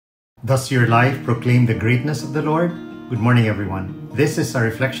Does your life proclaim the greatness of the Lord? Good morning, everyone. This is a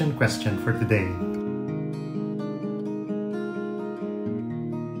reflection question for today.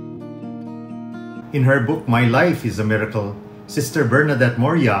 In her book, My Life is a Miracle, Sister Bernadette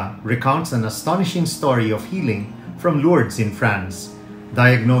Moria recounts an astonishing story of healing from Lourdes in France.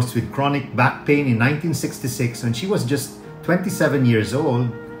 Diagnosed with chronic back pain in 1966 when she was just 27 years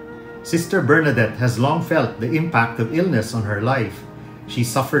old, Sister Bernadette has long felt the impact of illness on her life. She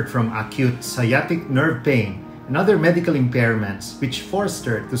suffered from acute sciatic nerve pain and other medical impairments which forced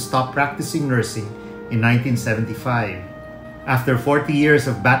her to stop practicing nursing in 1975. After 40 years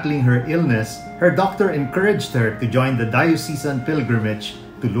of battling her illness, her doctor encouraged her to join the diocesan pilgrimage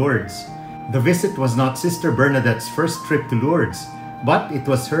to Lourdes. The visit was not Sister Bernadette's first trip to Lourdes, but it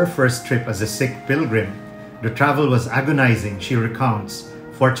was her first trip as a sick pilgrim. The travel was agonizing, she recounts.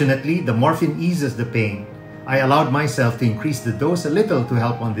 Fortunately, the morphine eases the pain. I allowed myself to increase the dose a little to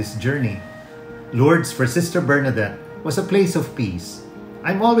help on this journey. Lourdes for Sister Bernadette was a place of peace.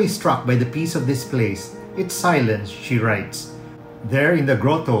 I'm always struck by the peace of this place, its silence, she writes. There in the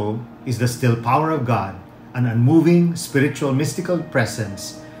grotto is the still power of God, an unmoving, spiritual, mystical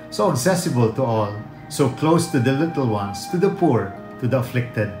presence, so accessible to all, so close to the little ones, to the poor, to the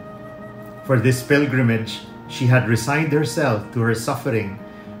afflicted. For this pilgrimage, she had resigned herself to her suffering.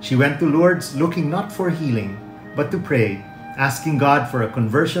 She went to Lourdes looking not for healing, but to pray, asking God for a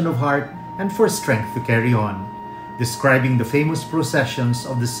conversion of heart and for strength to carry on. Describing the famous processions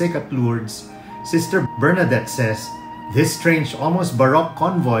of the sick at Lourdes, Sister Bernadette says, "This strange, almost baroque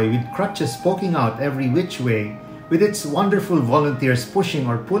convoy with crutches poking out every which way, with its wonderful volunteers pushing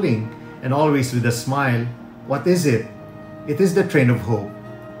or pulling, and always with a smile, what is it? It is the train of hope.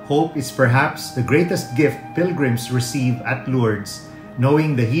 Hope is perhaps the greatest gift pilgrims receive at Lourdes,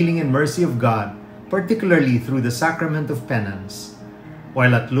 knowing the healing and mercy of God, particularly through the sacrament of penance."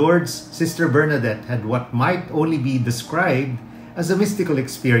 While at Lourdes, Sister Bernadette had what might only be described as a mystical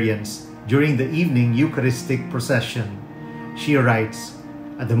experience during the evening Eucharistic procession. She writes,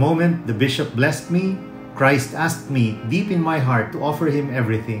 "At the moment the bishop blessed me, Christ asked me deep in my heart to offer him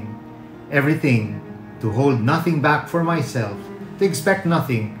everything. Everything, to hold nothing back for myself, to expect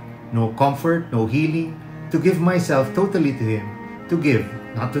nothing, no comfort, no healing, to give myself totally to him, to give,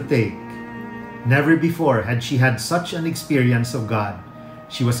 not to take." Never before had she had such an experience of God.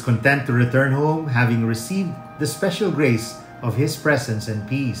 She was content to return home, having received the special grace of His presence and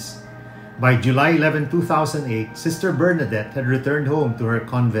peace. By July 11, 2008, Sister Bernadette had returned home to her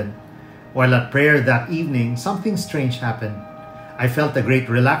convent. While at prayer that evening, something strange happened. I felt a great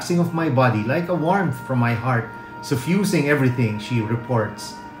relaxing of my body, like a warmth from my heart, suffusing everything, she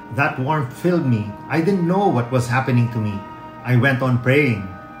reports. That warmth filled me. I didn't know what was happening to me. I went on praying.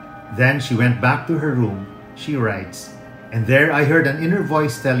 Then she went back to her room, she writes. And there I heard an inner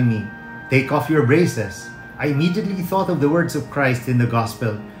voice telling me, "Take off your braces." I immediately thought of the words of Christ in the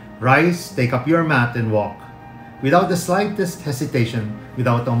Gospel, "Rise, take up your mat and walk." Without the slightest hesitation,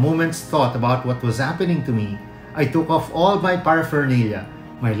 without a moment's thought about what was happening to me, I took off all my paraphernalia,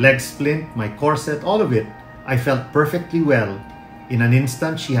 my leg splint, my corset, all of it. I felt perfectly well. In an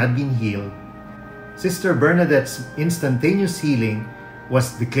instant, she had been healed. Sister Bernadette's instantaneous healing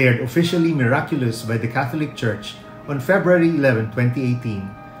was declared officially miraculous by the Catholic Church on February 11, 2018.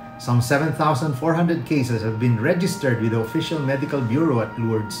 Some 7,400 cases have been registered with the official medical bureau at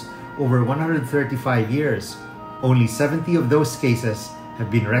Lourdes over 135 years. Only 70 of those cases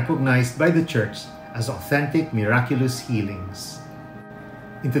have been recognized by the Church as authentic miraculous healings.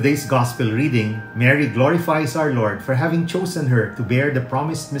 In today's Gospel reading, Mary glorifies our Lord for having chosen her to bear the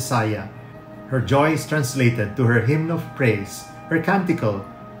promised Messiah. Her joy is translated to her hymn of praise, her canticle,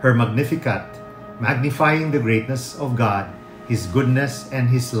 her Magnificat, magnifying the greatness of God, His goodness, and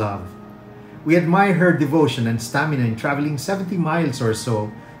His love. We admire her devotion and stamina in traveling 70 miles or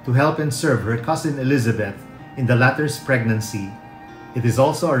so to help and serve her cousin Elizabeth in the latter's pregnancy. It is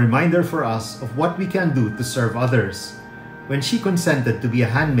also a reminder for us of what we can do to serve others. When she consented to be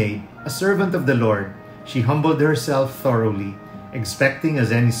a handmaid, a servant of the Lord, she humbled herself thoroughly, expecting,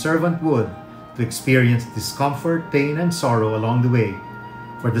 as any servant would, to experience discomfort, pain, and sorrow along the way.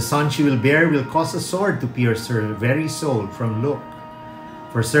 For the son she will bear will cause a sword to pierce her very soul from look.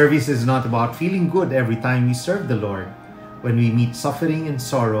 For service is not about feeling good every time we serve the Lord. When we meet suffering and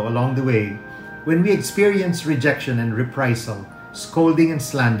sorrow along the way, when we experience rejection and reprisal, scolding and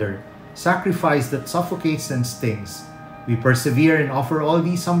slander, sacrifice that suffocates and stings, we persevere and offer all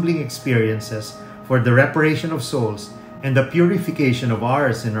these humbling experiences for the reparation of souls and the purification of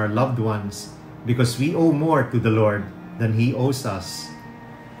ours and our loved ones, because we owe more to the Lord than He owes us.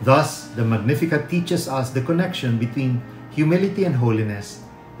 Thus, the Magnificat teaches us the connection between humility and holiness.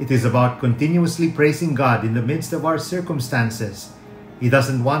 It is about continuously praising God in the midst of our circumstances. He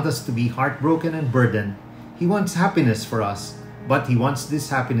doesn't want us to be heartbroken and burdened. He wants happiness for us, but He wants this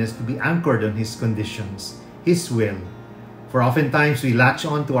happiness to be anchored on His conditions, His will. For oftentimes we latch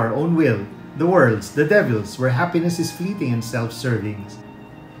on to our own will, the world's, the devil's, where happiness is fleeting and self-serving.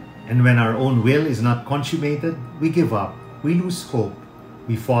 And when our own will is not consummated, we give up, we lose hope,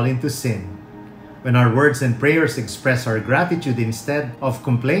 we fall into sin. When our words and prayers express our gratitude instead of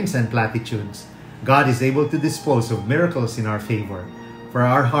complaints and platitudes, God is able to dispose of miracles in our favor, for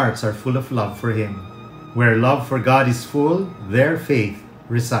our hearts are full of love for Him. Where love for God is full, there faith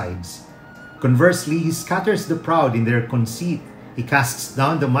resides. Conversely, He scatters the proud in their conceit. He casts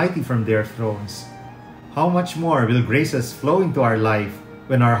down the mighty from their thrones. How much more will graces flow into our life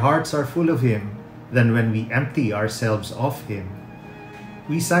when our hearts are full of Him than when we empty ourselves of Him?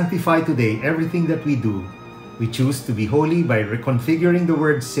 We sanctify today everything that we do. We choose to be holy by reconfiguring the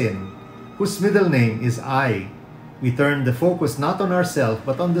word sin, whose middle name is I. We turn the focus not on ourselves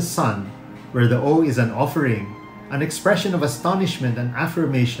but on the Son, where the O is an offering, an expression of astonishment and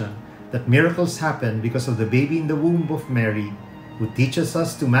affirmation that miracles happen because of the baby in the womb of Mary, who teaches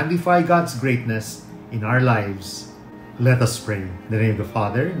us to magnify God's greatness in our lives. Let us pray. In the name of the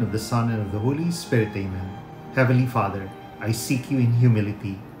Father, and of the Son, and of the Holy Spirit. Amen. Heavenly Father, I seek You in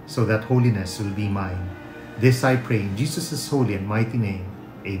humility, so that holiness will be mine. This I pray in Jesus' holy and mighty name.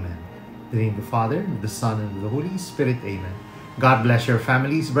 Amen. In the name of the Father, and of the Son, and of the Holy Spirit. Amen. God bless your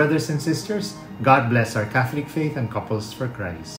families, brothers and sisters. God bless our Catholic faith and couples for Christ.